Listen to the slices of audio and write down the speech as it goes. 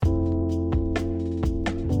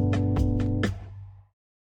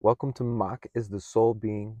Welcome to Mock is the Soul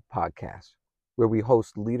Being podcast, where we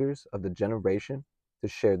host leaders of the generation to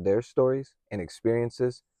share their stories and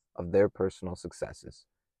experiences of their personal successes,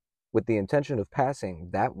 with the intention of passing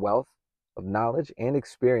that wealth of knowledge and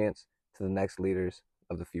experience to the next leaders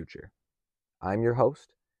of the future. I'm your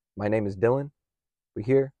host. My name is Dylan, but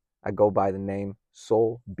here I go by the name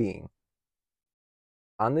Soul Being.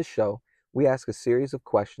 On this show, we ask a series of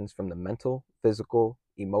questions from the mental, physical,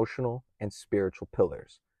 emotional, and spiritual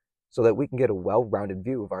pillars so that we can get a well-rounded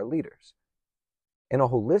view of our leaders. In a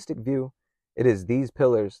holistic view, it is these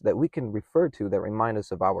pillars that we can refer to that remind us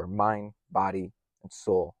of our mind, body, and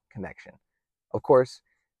soul connection. Of course,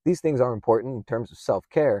 these things are important in terms of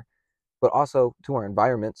self-care, but also to our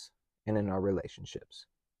environments and in our relationships.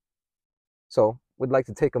 So, we'd like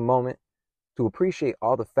to take a moment to appreciate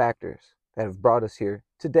all the factors that have brought us here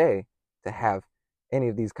today to have any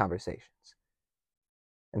of these conversations.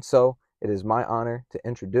 And so, it is my honor to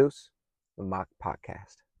introduce the Mock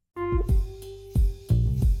Podcast.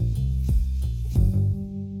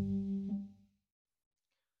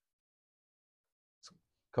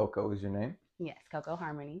 Koko is your name? Yes, Koko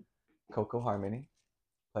Harmony. Koko Harmony.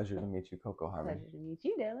 Pleasure to meet you, Koko Harmony. Pleasure to meet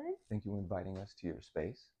you, Dylan. Thank you for inviting us to your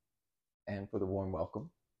space and for the warm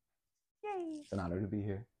welcome. Yay. It's an honor to be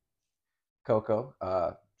here. Koko,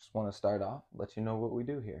 just want to start off, let you know what we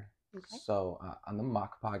do here. Okay. So on the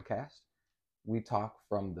Mock Podcast, we talk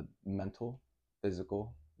from the mental,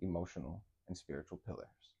 physical, emotional, and spiritual pillars.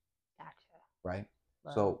 Gotcha. Right?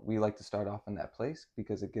 Love. So we like to start off in that place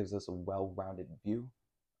because it gives us a well-rounded view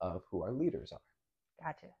of who our leaders are.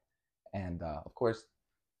 Gotcha. And of course,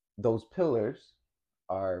 those pillars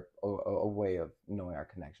are a way of knowing our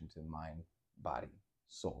connection to mind, body,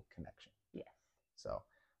 soul connection. Yes. So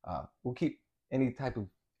we'll keep any type of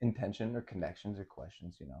intention or connections or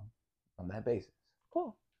questions, on that basis.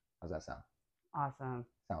 Cool. How's that sound? Awesome.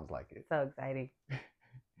 Sounds like it. So exciting.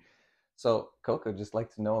 So, Koko, just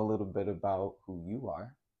like to know a little bit about who you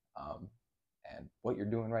are and what you're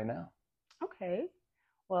doing right now. Okay.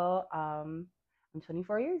 Well, I'm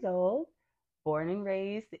 24 years old, born and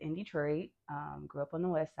raised in Detroit, grew up on the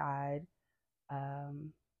West Side.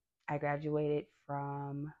 I graduated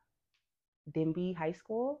from Denby High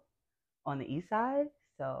School on the East Side.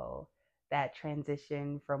 So that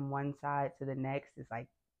transition from one side to the next is like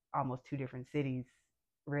almost two different cities,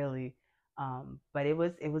 really. But it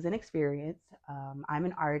was an experience. I'm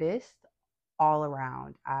an artist all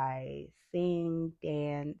around. I sing,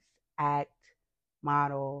 dance, act,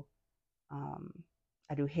 model.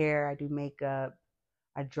 I do hair, I do makeup,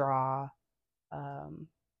 I draw.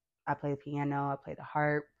 I play the piano, I play the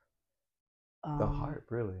harp. The harp,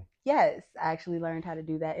 really? Yes, I actually learned how to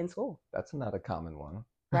do that in school. That's not a common one.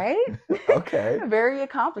 Right? Okay. Very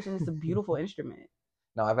accomplished, and it's a beautiful instrument.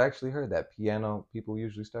 Now, I've actually heard that piano, people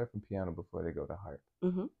usually start from piano before they go to harp.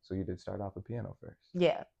 Mm-hmm. So you did start off with piano first.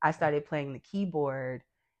 Yeah, I started playing the keyboard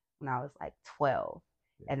when I was like 12,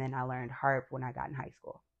 and then I learned harp when I got in high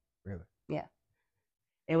school. Really? Yeah.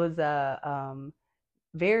 It was a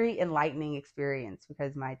very enlightening experience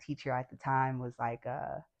because my teacher at the time was like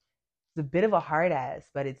it's a bit of a hard ass,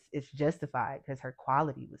 but it's justified because her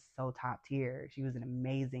quality was so top tier. She was an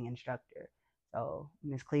amazing instructor. So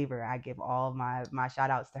Miss Cleaver, I give all my shout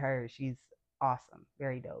outs to her. She's awesome.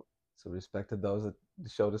 Very dope. So respect to those that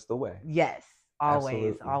showed us the way. Yes, always,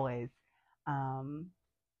 Absolutely. always.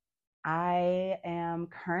 I am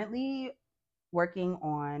currently working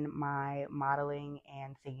on my modeling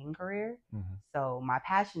and singing career. Mm-hmm. So my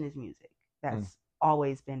passion is music. That's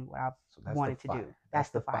always been what I've wanted to do. That's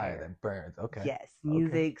the fire that burns. Okay. Yes,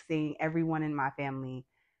 music, singing. Everyone in my family,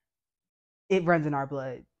 it runs in our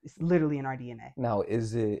blood. It's literally in our DNA. Now,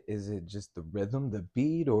 is it just the rhythm, the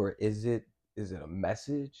beat, or is it a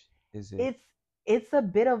message? It's a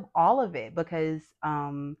bit of all of it because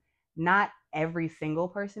not every single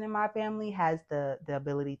person in my family has the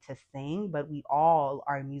ability to sing, but we all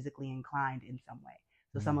are musically inclined in some way.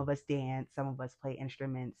 So some of us dance, some of us play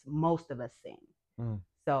instruments, most of us sing.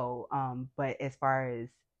 So, but as far as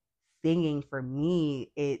singing for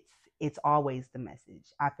me, it's always the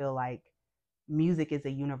message. I feel like music is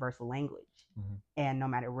a universal language, and no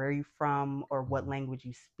matter where you're from or what language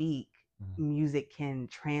you speak, music can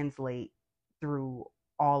translate through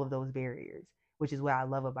all of those barriers, which is what I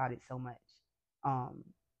love about it so much.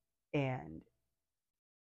 And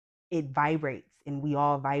it vibrates, and we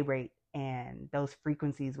all vibrate, and those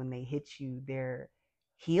frequencies, when they hit you, they're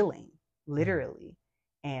healing, literally.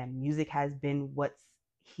 And music has been what's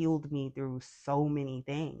healed me through so many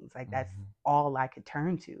things. Like that's all I could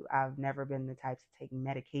turn to. I've never been the type to take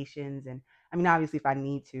medications, and I mean, obviously if I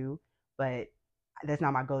need to, but that's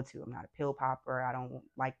not my go-to. I'm not a pill popper. I don't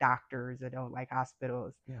like doctors. I don't like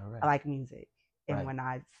hospitals. Yeah, right. I like music. And Right. when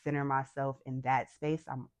I center myself in that space,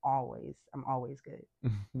 I'm always good.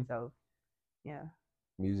 So yeah,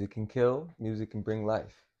 Music can kill, music can bring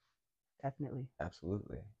life. definitely.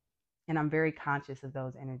 Absolutely. And I'm very conscious of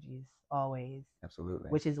those energies always, Absolutely.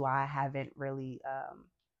 which is why I haven't really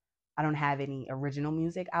I don't have any original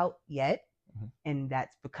music out yet. Mm-hmm. And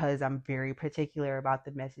that's because I'm very particular about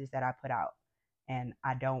the message that I put out. And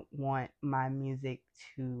I don't want my music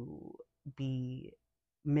to be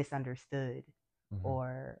misunderstood Mm-hmm.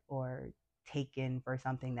 or taken for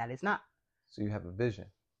something that it's not. So you have a vision.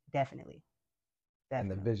 Definitely.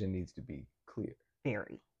 And the vision needs to be clear.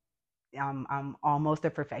 Very. I'm almost a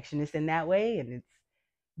perfectionist in that way, and it's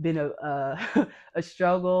been a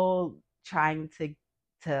struggle trying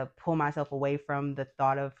to pull myself away from the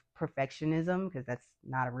thought of perfectionism, because that's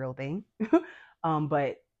not a real thing.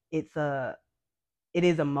 But it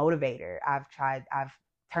is a motivator. I've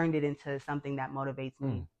turned it into something that motivates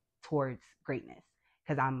me towards greatness,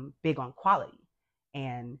 because I'm big on quality.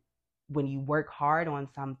 And when you work hard on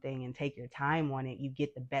something and take your time on it, you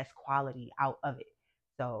get the best quality out of it.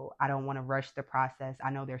 So I don't want to rush the process. I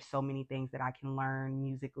know there's so many things that I can learn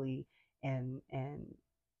musically and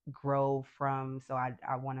grow from. So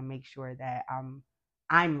I want to make sure that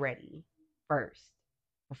I'm ready first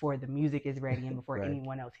before the music is ready and before right.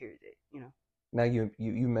 anyone else hears it, you know. Now you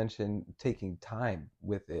mentioned taking time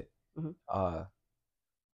with it,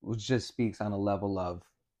 which just speaks on a level of,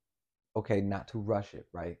 okay, not to rush it,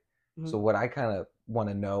 right? So what I kind of want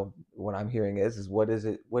to know, what I'm hearing is what is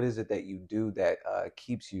it that you do that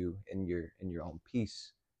keeps you in your own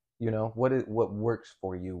peace? You know, what works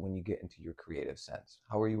for you when you get into your creative sense?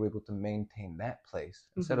 How are you able to maintain that place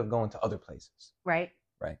instead of going to other places? Right.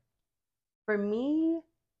 Right. For me,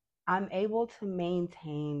 I'm able to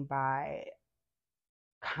maintain by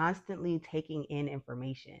constantly taking in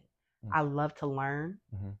information. I love to learn.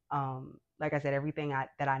 Like I said, everything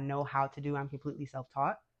that I know how to do, I'm completely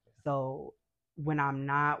self-taught. So when I'm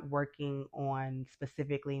not working on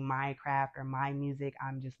specifically my craft or my music,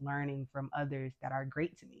 I'm just learning from others that are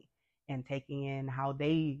great to me and taking in how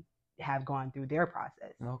they have gone through their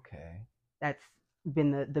process. Okay. That's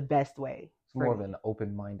been the best way. It's more of an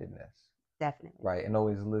open-mindedness. Definitely. Right. And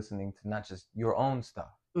always listening to not just your own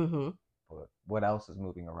stuff, but what else is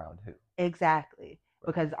moving around too. Exactly. Right.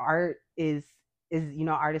 Because art is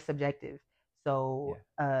art is subjective. So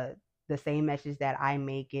the same message that I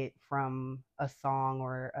make it from a song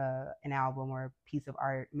or an album or a piece of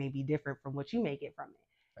art may be different from what you make it from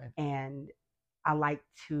it. Right. And I like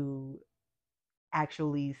to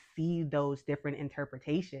actually see those different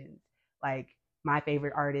interpretations. Like, my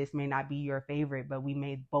favorite artist may not be your favorite, but we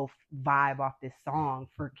may both vibe off this song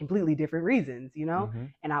for completely different reasons, you know?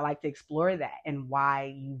 And I like to explore that and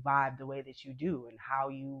why you vibe the way that you do and how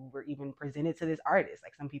you were even presented to this artist.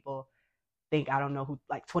 Like, some people think I don't know who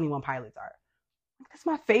like 21 Pilots are. That's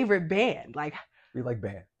my favorite band. Like, we like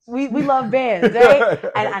bands. We love bands, right?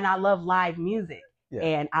 and I love live music. Yeah.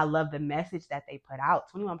 And I love the message that they put out.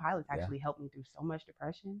 21 Pilots actually helped me through so much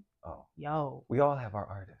depression. Oh. Yo. We all have our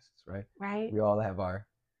artists, right? Right. We all have our.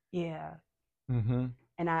 Yeah. And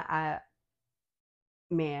I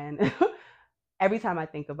man, every time I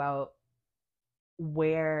think about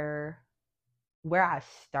where I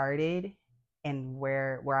started and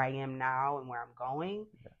where I am now and where I'm going,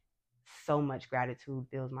 so much gratitude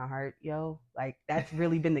fills my heart, yo. Like, that's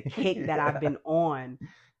really been the kick that I've been on.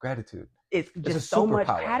 Gratitude. It's just so much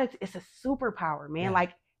gratitude. It's a superpower, man. Yeah.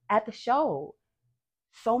 Like, at the show,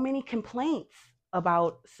 so many complaints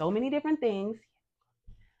about so many different things.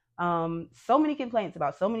 So many complaints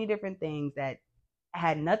about so many different things that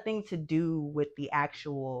had nothing to do with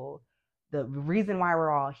the reason why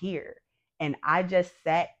we're all here. And I just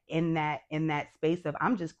sat in that space of,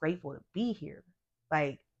 I'm just grateful to be here.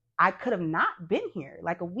 Like, I could have not been here.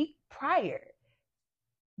 Like, a week prior,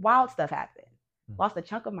 wild stuff happened. Lost a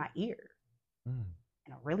chunk of my ear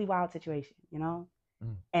in a really wild situation, you know?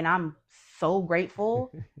 And I'm so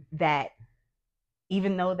grateful that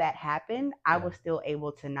even though that happened, I was still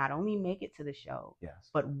able to not only make it to the show,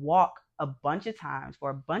 but walk a bunch of times for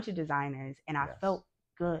a bunch of designers, and I felt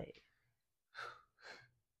good.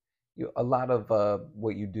 A lot of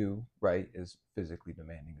what you do, right, is physically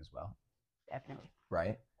demanding as well. Definitely.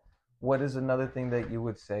 Right? What is another thing that you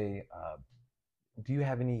would say, do you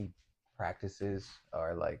have any practices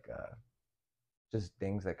or like just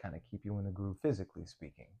things that kind of keep you in the groove, physically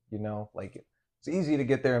speaking? You know, like, it's easy to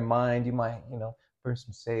get there in mind. You might, burn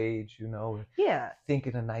some sage, or think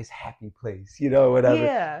in a nice happy place,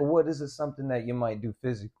 whatever. But what is it, something that you might do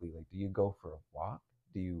physically? Like, do you go for a walk?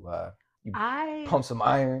 Do you You I pump some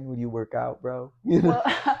iron when you work out, bro. well,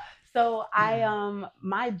 so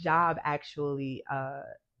my job actually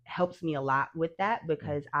helps me a lot with that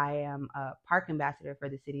because I am a park ambassador for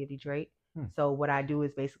the city of Detroit. So what I do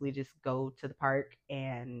is basically just go to the park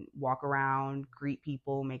and walk around, greet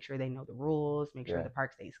people, make sure they know the rules, make sure the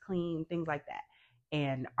park stays clean, things like that.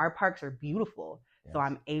 And our parks are beautiful. So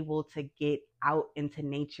I'm able to get out into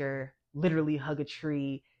nature, literally hug a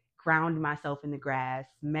tree, ground myself in the grass,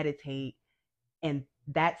 meditate, and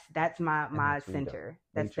that's my center.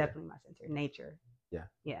 That's definitely my center. Nature.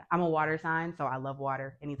 Yeah. I'm a water sign, so I love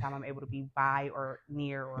water. Anytime I'm able to be by or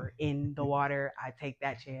near or in the water, I take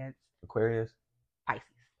that chance. Aquarius.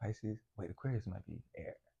 Pisces. Wait, Aquarius might be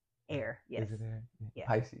air. Air. Yes. Is it air? Yeah.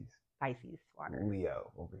 Pisces. Water.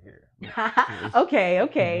 Leo over here. Okay.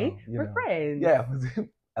 We're friends. Yeah.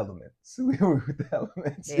 Elements. We were with the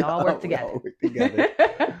elements. They all work together. We all work together.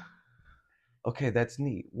 Okay, that's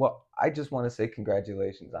neat. Well, I just want to say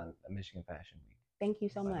congratulations on Michigan Fashion Week. Thank you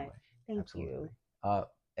so much. Thank you.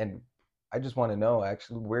 And I just want to know,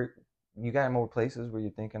 actually, where you got more places where you're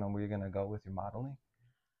thinking on where you're going to go with your modeling?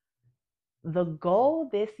 The goal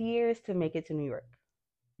this year is to make it to New York.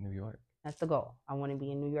 New York. That's the goal. I want to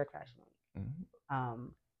be in New York Fashion Week. Mm-hmm.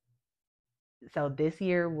 So this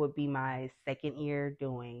year would be my second year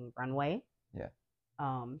doing runway. Yeah.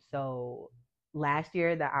 So last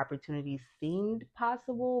year the opportunity seemed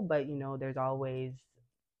possible, but there's always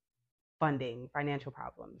funding, financial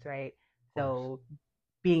problems, right? So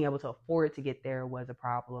being able to afford to get there was a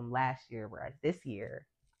problem last year, whereas this year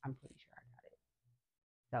I'm pretty sure I got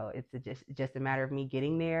it. So it's just a matter of me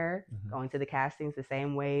getting there, going to the castings the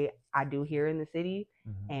same way I do here in the city.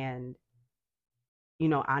 And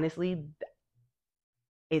honestly,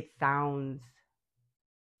 it sounds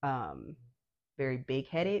very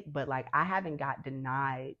big-headed, but like I haven't gotten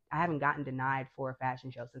denied for a fashion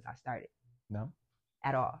show since I started. No.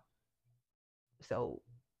 At all. So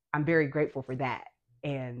I'm very grateful for that.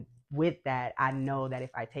 And with that, I know that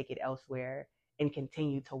if I take it elsewhere and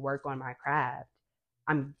continue to work on my craft,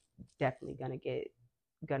 I'm definitely gonna get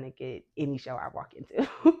any show I walk into.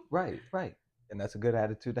 Right. And that's a good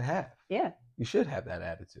attitude to have. Yeah. You should have that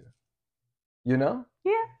attitude. Yeah.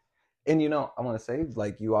 And I want to say,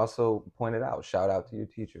 like you also pointed out, shout out to your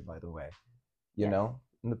teacher, by the way. You know,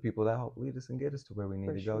 and the people that help lead us and get us to where we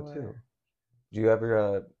need to go too. Do you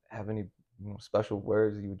ever have any special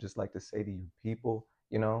words you would just like to say to your people?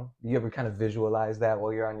 Do you ever kind of visualize that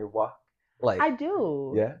while you're on your walk? Like I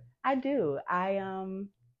do. Yeah. I do. I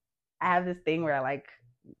have this thing where I like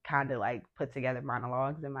kind of like put together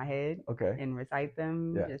monologues in my head. Okay. And recite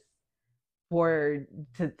them just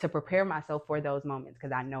to prepare myself for those moments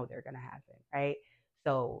because I know they're gonna happen, right?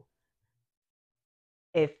 So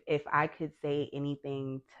if I could say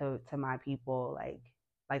anything to my people,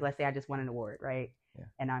 like let's say I just won an award, right? Yeah.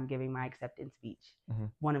 And I'm giving my acceptance speech.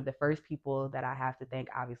 One of the first people that I have to thank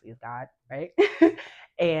obviously is God, right?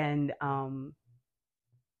 And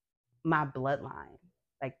my bloodline,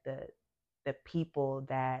 like the people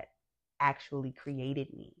that actually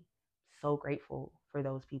created me. So grateful for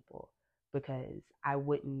those people because I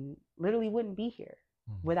literally wouldn't be here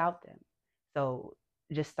without them. So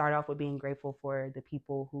just start off with being grateful for the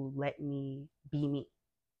people who let me be me,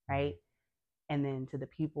 right? And then to the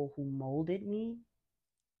people who molded me,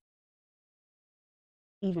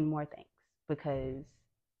 even more thanks because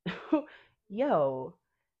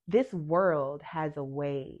this world has a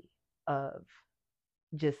way of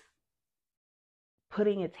just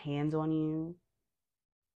putting its hands on you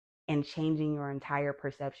and changing your entire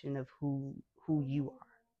perception of who you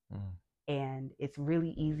are. And it's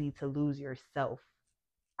really easy to lose yourself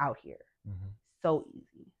out here. So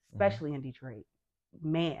easy, especially in Detroit.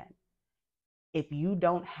 Man, if you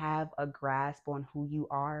don't have a grasp on who you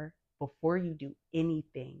are before you do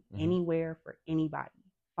anything, anywhere for anybody,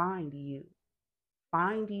 find you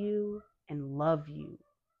and love you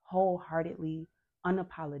wholeheartedly,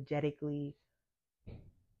 unapologetically,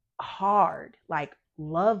 hard. Like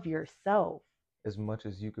love yourself as much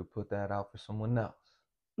as you could put that out for someone else.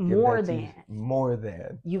 More than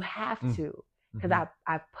you have to, because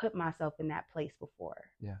I've put myself in that place before.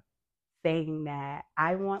 Yeah, saying that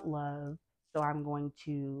I want love, so I'm going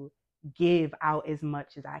to give out as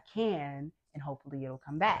much as I can, and hopefully it'll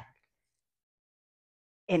come back.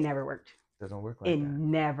 It never worked. Doesn't work like that. It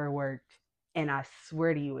never worked. And I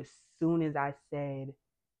swear to you, as soon as I said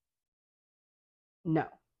no,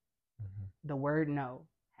 the word no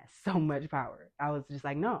has so much power. I was just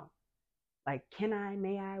like, no. Like, can I,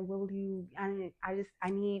 may I, will you? I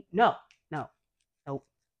need, no, nope,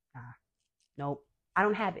 nope. I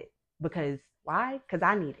don't have it. Because why? Because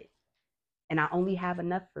I need it. And I only have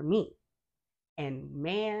enough for me. And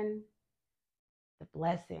man, the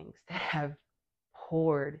blessings that have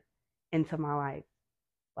poured into my life,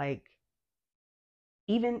 like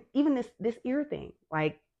even this ear thing,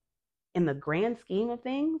 like in the grand scheme of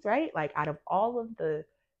things, right? Like out of all of the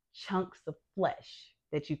chunks of flesh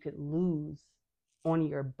that you could lose on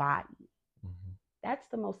your body, that's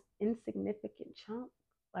the most insignificant chunk.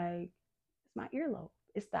 Like it's my earlobe.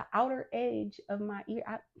 It's the outer edge of my ear.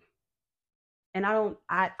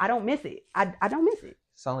 I don't miss it. I don't miss it.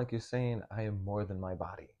 Sound like you're saying I am more than my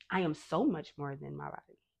body. I am so much more than my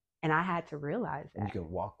body. And I had to realize that. And you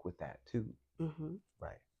can walk with that too. Mm-hmm.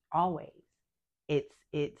 Right. Always.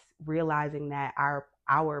 It's realizing that our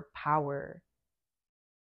power,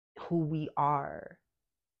 who we are,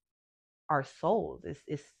 our souls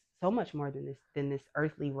is so much more than this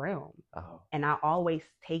earthly realm. Oh. And I always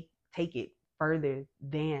take it further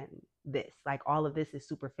than this. Like all of this is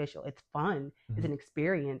superficial. It's fun. It's an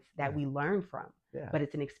experience that we learn from. Yeah. But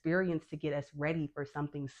it's an experience to get us ready for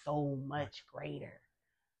something so much greater.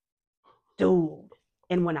 Dude.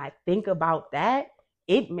 And when I think about that,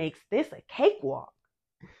 it makes this a cakewalk.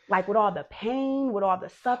 Like with all the pain, with all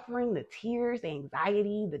the suffering, the tears, the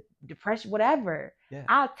anxiety, the depression, whatever. Yeah.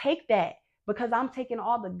 I'll take that because I'm taking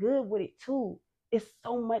all the good with it too. It's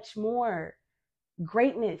so much more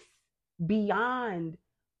greatness beyond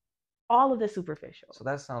all of the superficial. So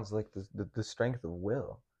that sounds like the strength of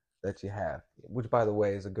will that you have, which, by the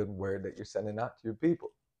way, is a good word that you're sending out to your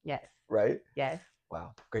people. Yes. Right? Yes.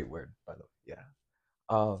 Wow. Great word, by the way.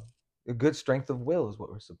 Yeah. A good strength of will is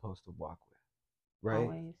what we're supposed to walk with. Right?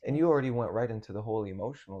 Always, and you already went right into the whole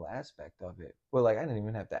emotional aspect of it. Well, like I didn't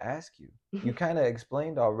even have to ask you. You kind of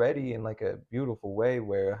explained already in like a beautiful way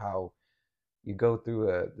where how you go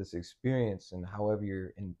through this experience and however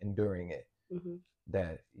you're enduring it,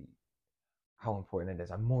 that how important it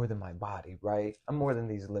is. I'm more than my body, right? I'm more than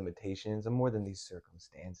these limitations. I'm more than these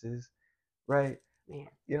circumstances, right? Man.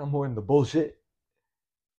 You know, more than the bullshit.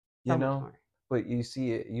 You so know? Much more. But you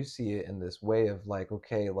see it in this way of like,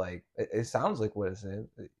 okay, like it sounds like what it's in.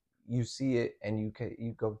 You see it and you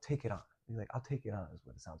go take it on. You're like, I'll take it on is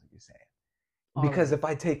what it sounds like you're saying. Because if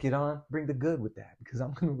I take it on, bring the good with that because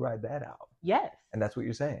I'm gonna ride that out. Yes. And that's what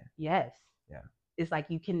you're saying. Yes. Yeah. It's like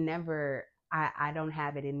you can never. I don't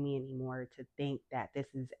have it in me anymore to think that this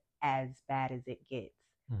is as bad as it gets.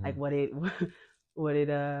 Like what did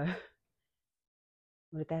that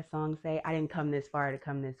song say? I didn't come this far to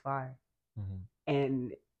come this far.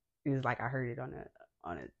 And it was like I heard it on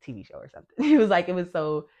a TV show or something. It was like it was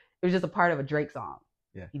just a part of a Drake song.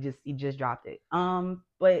 Yeah. He just dropped it.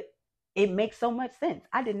 But it makes so much sense.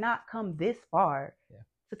 I did not come this far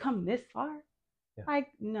to come this far. Yeah. Like,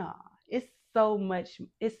 no. It's so much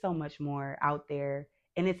more out there.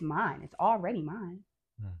 And it's mine. It's already mine.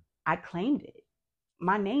 I claimed it.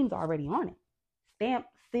 My name's already on it. Stamped,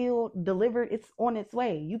 sealed, delivered. It's on its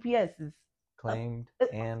way. UPS is claimed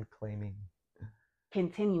and claiming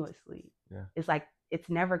continuously. Yeah. It's like it's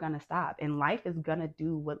never gonna stop, and life is gonna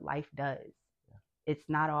do what life does. Yeah. It's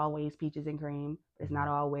not always peaches and cream. It's not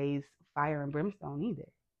always fire and brimstone either.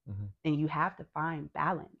 And you have to find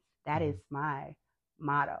balance. That is my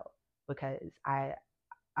motto, because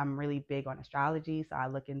I'm really big on astrology, so I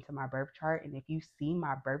look into my birth chart, and if you see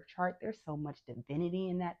my birth chart, there's so much divinity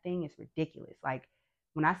in that thing. It's ridiculous. Like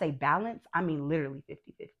when I say balance, I mean literally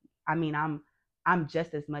 50-50. I mean I'm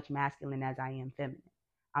just as much masculine as I am feminine.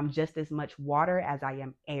 I'm just as much water as I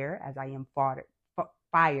am air, as I am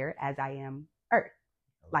fire, as I am earth.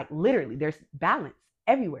 Like literally, there's balance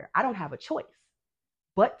everywhere. I don't have a choice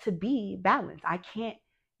but to be balanced. I can't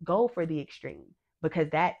go for the extreme because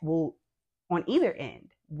that will, on either end,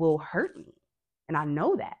 will hurt me. And I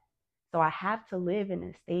know that. So I have to live in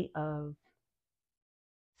a state of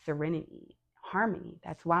serenity, harmony.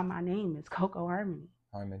 That's why my name is Koko Harmony.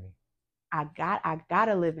 Harmony. I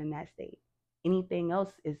gotta live in that state. Anything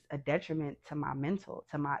else is a detriment to my mental,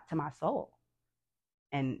 to my soul.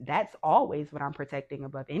 And that's always what I'm protecting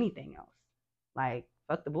above anything else. Like,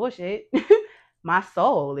 fuck the bullshit. My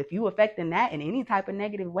soul, if you affecting that in any type of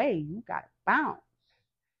negative way, you got bound.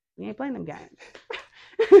 We ain't playing them games.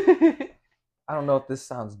 I don't know if this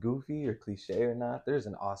sounds goofy or cliche or not. There's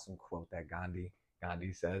an awesome quote that Gandhi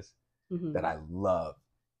says that I love.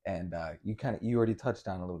 And you already touched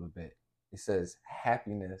on a little bit. It says,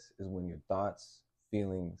 happiness is when your thoughts,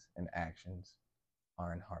 feelings, and actions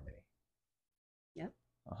are in harmony. Yep.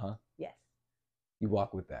 Yes. You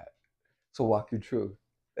walk with that. So walk your truth.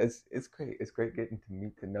 It's great. It's great getting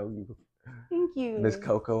to know you. Thank you. Miss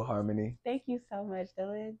Koko Harmony. Thank you so much,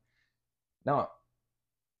 Dylan. Now,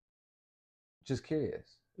 just curious.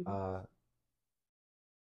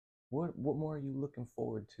 What more are you looking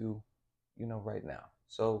forward to right now.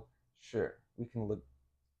 So sure, we can look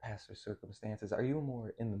past our circumstances. Are you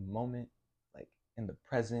more in the moment, like in the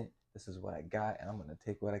present? This is what I got, and I'm gonna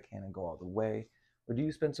take what I can and go all the way. Or do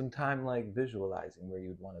you spend some time like visualizing where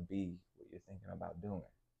you'd want to be, what you're thinking about doing?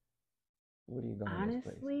 Where do you go in those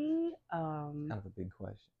places? Honestly, Kind of a big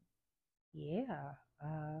question. yeah.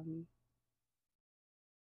 Um,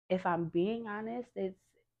 if I'm being honest, it's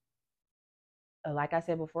like I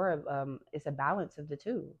said before, it's a balance of the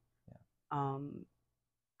two. Yeah. Um,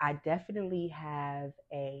 I definitely have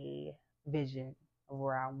a vision of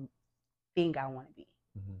where I think I want to be,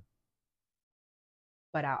 Mm-hmm.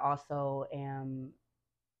 but I also am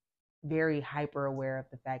very hyper aware of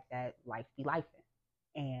the fact that life be life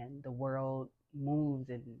and the world moves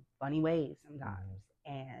in funny ways sometimes.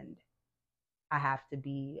 And I have to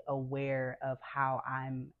be aware of how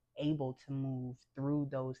I'm able to move through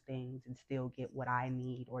those things and still get what I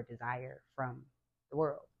need or desire from the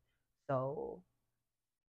world. So,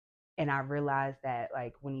 and I realized that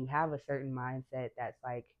like when you have a certain mindset that's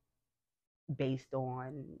like based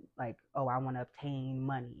on like, oh, I want to obtain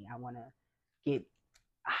money, I want to get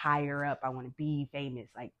higher up, I want to be famous.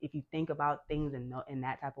 Like if you think about things in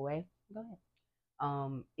that type of way, go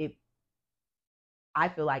ahead. It I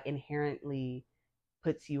feel like inherently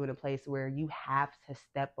puts you in a place where you have to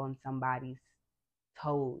step on somebody's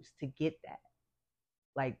toes to get that.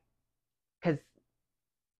 Like, because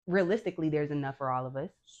realistically, there's enough for all of us,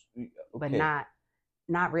 but not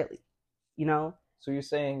really, you know. So you're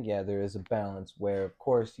saying, yeah, there is a balance where, of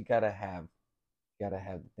course, you gotta have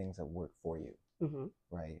the things that work for you, Mm-hmm.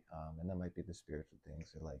 right? And that might be the spiritual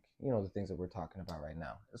things, or like the things that we're talking about right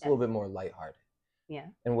now. It's a little bit more lighthearted. Yeah.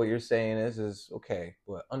 And what you're saying is okay,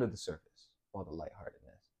 but under the surface, all the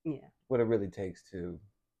lightheartedness. Yeah. What it really takes to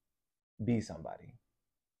be somebody,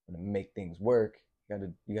 to make things work.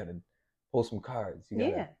 You gotta pull some cards.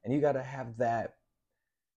 And you gotta have that.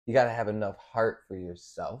 You gotta have enough heart for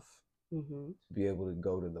yourself to be able to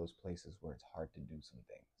go to those places where it's hard to do some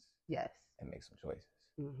things. Yes. And make some choices.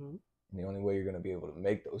 Mm-hmm. And the only way you're gonna be able to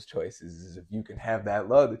make those choices is if you can have that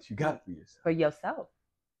love that you got for yourself,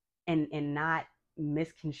 and not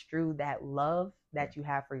misconstrue that love that you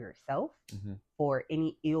have for yourself for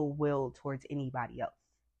any ill will towards anybody else.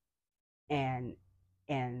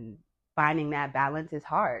 And finding that balance is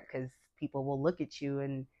hard because people will look at you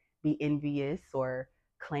and be envious or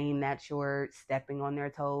claim that you're stepping on their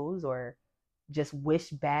toes or just wish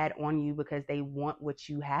bad on you because they want what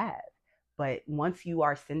you have. But once you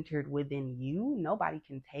are centered within you, nobody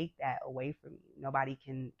can take that away from you. Nobody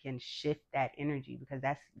can shift that energy because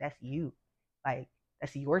that's you. Like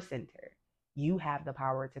that's your center. You have the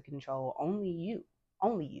power to control only you.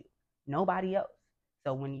 Only you. Nobody else.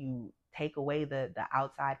 So when you take away the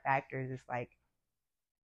outside factors, it's like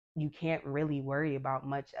you can't really worry about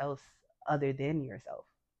much else other than yourself.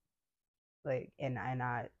 Like and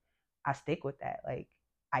I stick with that. Like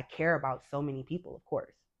I care about so many people, of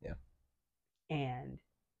course. Yeah.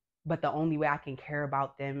 But the only way I can care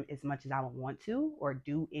about them as much as I would want to or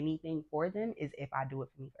do anything for them is if I do it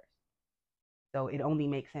for me first. So it only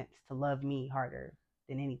makes sense to love me harder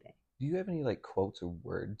than anything. Do you have any like quotes or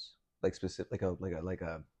words, like specific, like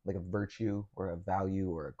a virtue or a value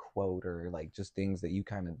or a quote or like just things that you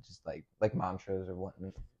kind of just like mantras or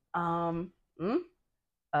whatnot?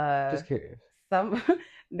 Just curious. Some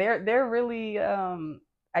they're really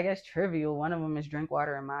I guess trivial. One of them is drink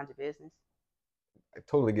water and mind your business. I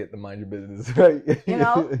totally get the mind your business, right?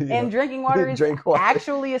 And drinking water is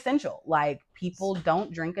actually essential. Like people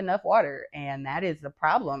don't drink enough water, and that is the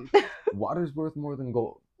problem. Water's worth more than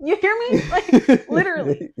gold. You hear me? Like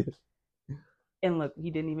literally. And look,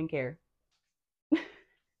 he didn't even care.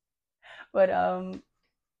 But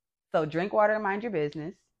so drink water and mind your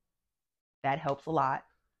business. That helps a lot.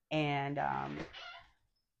 And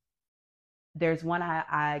there's one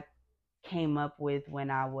I came up with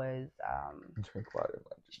when I was drink water,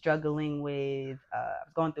 struggling with I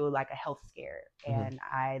was going through like a health scare, and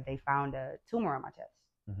they found a tumor on my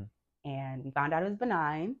chest, and we found out it was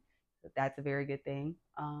benign. So that's a very good thing.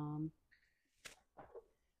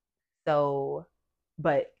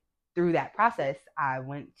 But through that process, I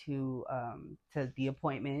went to the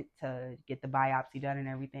appointment to get the biopsy done and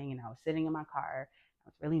everything, and I was sitting in my car. I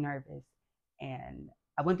was really nervous, and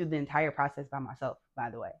I went through the entire process by myself, by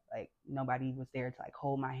the way. Like nobody was there to like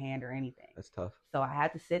hold my hand or anything. That's tough. So I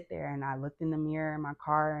had to sit there, and I looked in the mirror in my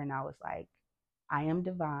car, and I was like, I am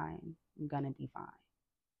divine. I'm going to be fine.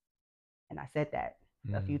 And I said that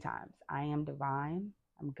a few times. I am divine.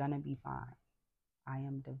 I'm going to be fine. I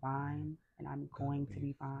am divine, and I'm going to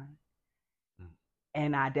be fine.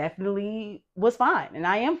 And I definitely was fine, and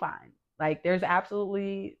I am fine. Like there's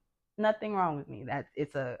absolutely nothing wrong with me. That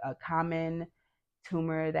it's a common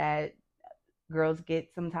tumor that girls get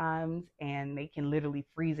sometimes, and they can literally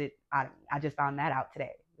freeze it out of me. I just found that out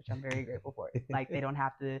today, which I'm very grateful for. Like, they don't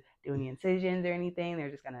have to do any incisions or anything.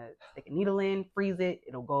 They're just gonna stick a needle in, freeze it.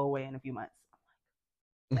 It'll go away in a few months.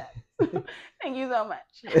 Thank you so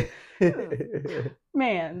much.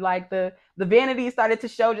 Man, like the vanity started to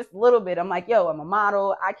show just a little bit. I'm like, yo, I'm a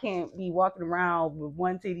model. I can't be walking around with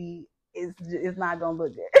one titty. It's not gonna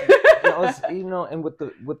look good. And with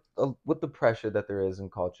the pressure that there is in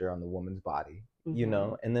culture on the woman's body,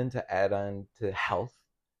 and then to add on to health,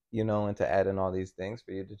 and to add in all these things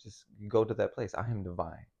for you to just go to that place. I am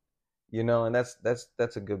divine, and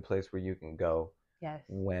that's a good place where you can go. Yes.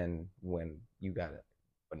 When you got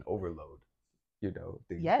an overload, things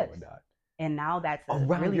going on. And now that's a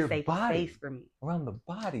really safe space for me. Around the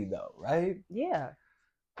body, though, right? Yeah.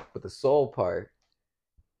 But the soul part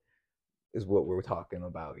is what we're talking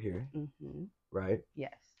about here, right?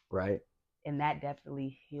 Yes. Right. And that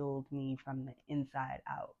definitely healed me from the inside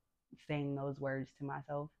out, saying those words to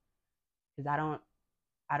myself, because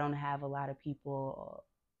I don't have a lot of people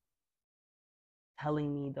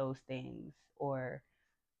telling me those things, or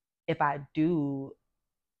if I do,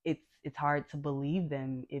 it's hard to believe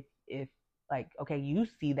them if like, okay, you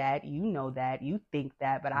see that, that, you think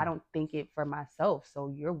that, but I don't think it for myself. So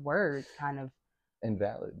your words kind of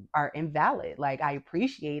are invalid. Like, I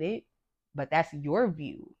appreciate it, but that's your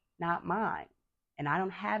view, not mine. And I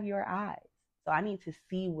don't have your eyes. So I need to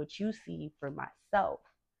see what you see for myself.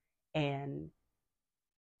 And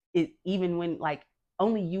it, even when, like,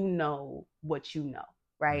 only you know what you know,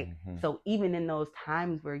 right? So even in those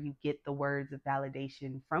times where you get the words of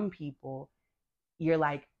validation from people, you're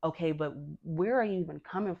like, okay, but where are you even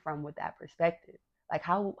coming from with that perspective? Like,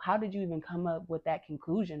 how did you even come up with that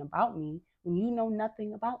conclusion about me when you know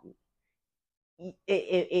nothing about me?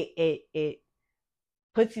 It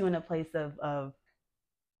puts you in a place of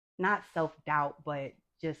not self-doubt, but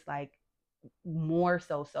just like more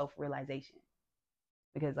so self-realization.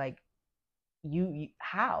 Because, like, you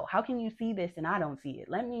how can you see this and I don't see it?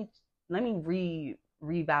 Let me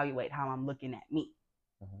reevaluate how I'm looking at me.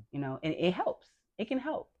 And it helps. It can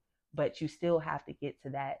help, but you still have to get to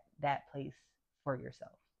that place for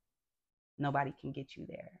yourself. Nobody can get you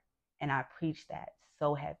there. And I preach that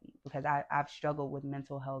so heavy because I've struggled with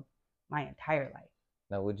mental health my entire life.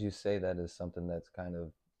 Now, would you say that is something that's kind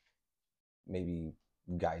of maybe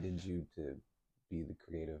guided you to be the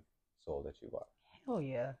creative soul that you are? Hell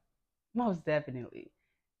yeah. Most definitely.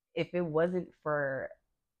 If it wasn't for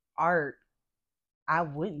art, I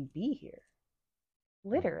wouldn't be here.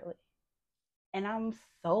 Literally. And I'm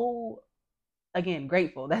so, again,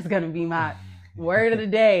 grateful. That's going to be my word of the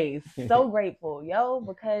day. So grateful,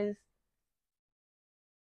 because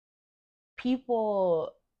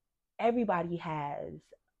everybody has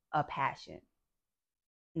a passion,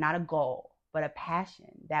 not a goal, but a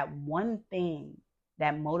passion, that one thing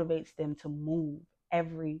that motivates them to move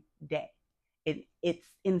every day. It's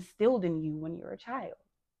instilled in you when you're a child.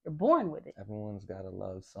 You're born with it. Everyone's got to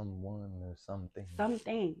love someone or something.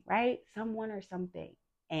 Something, right? Someone or something.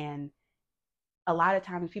 And a lot of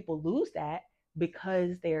times people lose that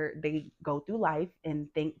because they go through life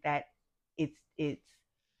and think that it's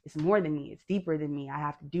more than me. It's deeper than me. I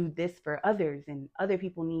have to do this for others, and other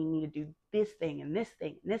people need me to do this thing and this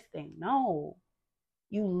thing and this thing. No,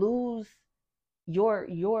 you lose your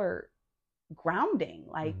grounding.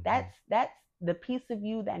 Like, that's the piece of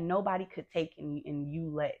you that nobody could take, and you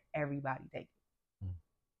let everybody take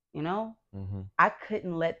it. I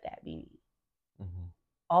couldn't let that be me.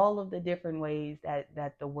 All of the different ways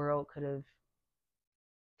that the world could have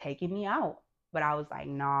taken me out, but I was like,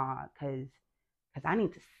 nah, because I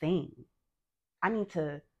need to sing. I need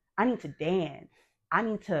to dance. I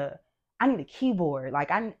need a keyboard.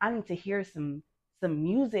 Like, I need to hear some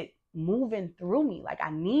music moving through me. Like,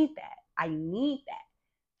 I need that.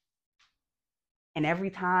 And every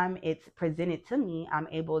time it's presented to me, I'm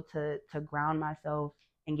able to ground myself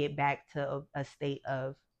and get back to a state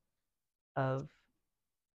of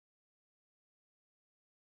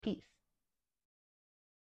peace.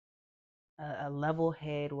 A level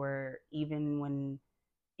head where even when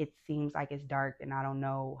it seems like it's dark and I don't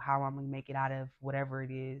know how I'm going to make it out of whatever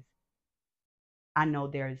it is, I know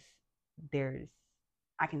there's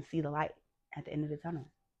I can see the light at the end of the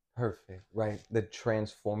tunnel. Perfect. Right. The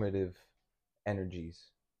transformative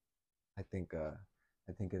energies. I think of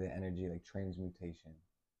the energy like transmutation.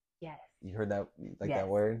 Yes. You heard that, that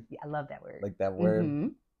word? Yeah, I love that word. Like that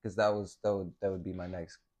word? Because that would be my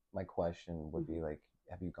question would be like,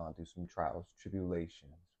 have you gone through some trials,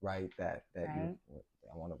 tribulations, right? That right.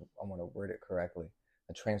 I want to word it correctly.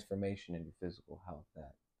 a transformation in your physical health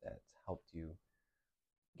that's helped you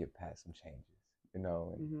get past some changes, you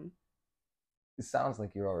know. And Mm-hmm. it sounds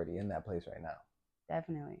like you're already in that place right now.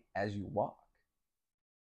 Definitely. As you walk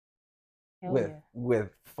Hell with yeah. with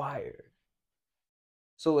fire.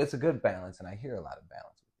 So it's a good balance, and I hear a lot of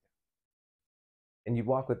balance with you. And you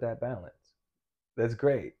walk with that balance. That's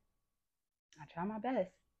great. I try my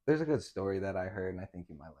best. There's a good story that I heard, and I think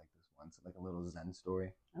you might like this one. It's like a little Zen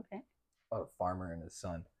story Okay. about a farmer and his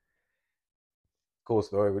son. Cool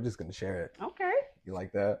story. We're just gonna share it. Okay. You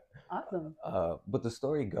like that? Awesome. But the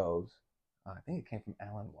story goes, I think it came from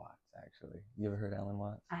Alan Watts. Actually, you ever heard Alan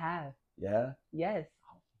Watts? I have. Yeah. Yes.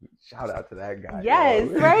 Shout out to that guy. Yes.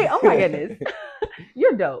 Yo. Right. Oh my goodness.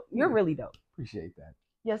 You're dope. You're really dope. Appreciate that.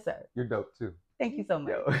 Yes, sir. You're dope too. Thank you so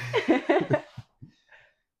much.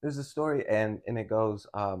 There's a story, and it goes,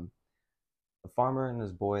 the farmer and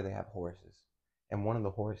his boy, they have horses, and one of the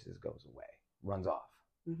horses goes away, runs off.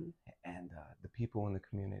 Mm-hmm. And the people in the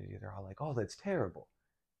community, they're all like, oh, that's terrible.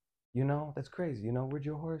 You know, that's crazy. You know, where'd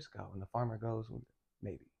your horse go? And the farmer goes, well,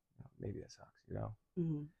 maybe. You know, maybe that sucks, you know.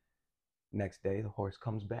 Mm-hmm. Next day, the horse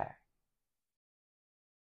comes back.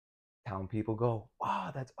 Town people go, oh,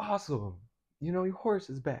 that's awesome. You know, your horse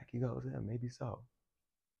is back. He goes, yeah, maybe so.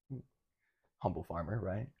 Humble farmer,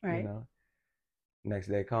 right? Right. You know. Next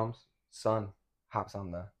day comes, son hops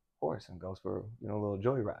on the horse and goes for, you know, a little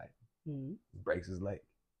joyride. Mm-hmm. Breaks his leg.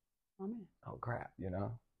 Oh man. Oh crap, you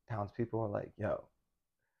know. Townspeople are like, yo,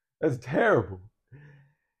 that's terrible.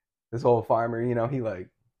 This old farmer, you know, he like,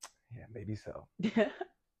 yeah, maybe so.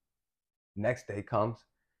 Next day comes,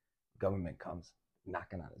 government comes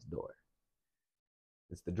knocking on his door.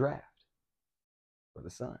 It's the draft for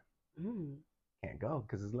the son. Mm. Can't go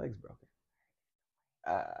because his leg's broken.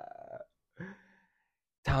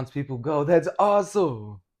 Townspeople go, that's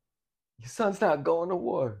awesome. Your son's not going to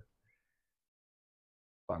war.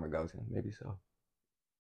 Farmer goes, maybe so.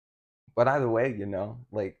 But either way, you know,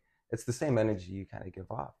 like, it's the same energy you kind of give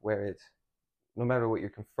off, where it's, no matter what you're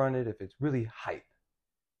confronted, if it's really hype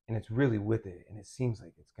and it's really with it, and it seems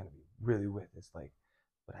like it's going to be really with it, it's like,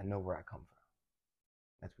 but I know where I come from.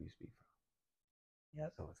 That's where you speak from.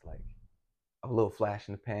 Yep. So it's like a little flash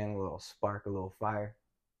in the pan, a little spark, a little fire.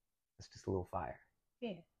 It's just a little fire.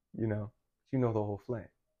 Yeah. You know, but you know the whole flame.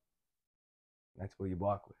 That's what you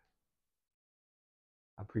walk with.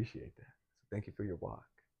 I appreciate that. So thank you for your walk.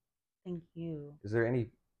 Thank you. Is there any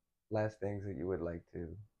last things that you would like to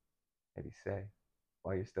maybe say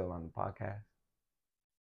while you're still on the podcast?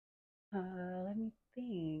 Let me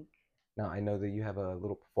think. Now, I know that you have a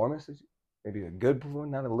little performance, maybe a good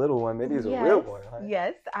performance, not a little one, maybe it's a real one. Right?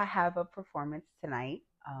 Yes, I have a performance tonight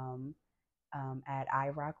at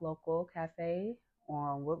iRock Local Cafe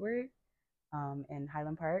on Woodward in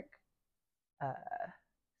Highland Park.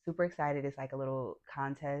 Super excited. It's like a little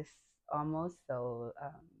contest almost. So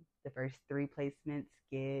the first 3 placements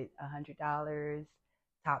get $100.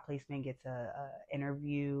 Top placement gets a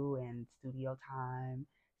interview and studio time.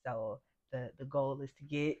 So the goal is to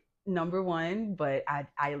get number 1, but I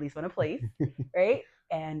at least want to place, right?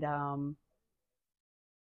 And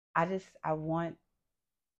I want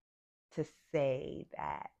to say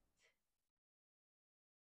that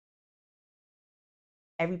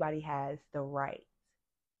everybody has the right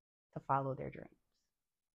to follow their dreams.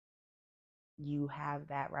 You have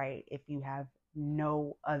that right if you have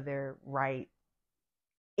no other right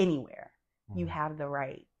anywhere. You have the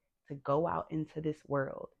right to go out into this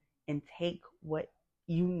world and take what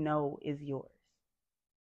you know is yours.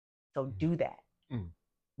 So do that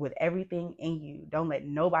with everything in you. Don't let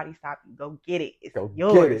nobody stop you. Go get it. It's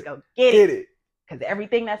yours. Go get it. Because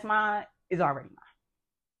everything that's mine is already mine.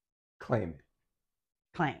 Claim it.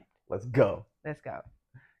 Claimed. Let's go. Let's go.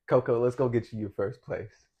 Koko, let's go get you your first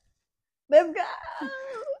place. Let's go.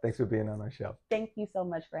 Thanks for being on our show. Thank you so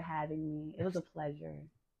much for having me. It was a pleasure.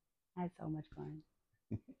 I had so much fun.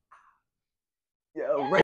 Yo,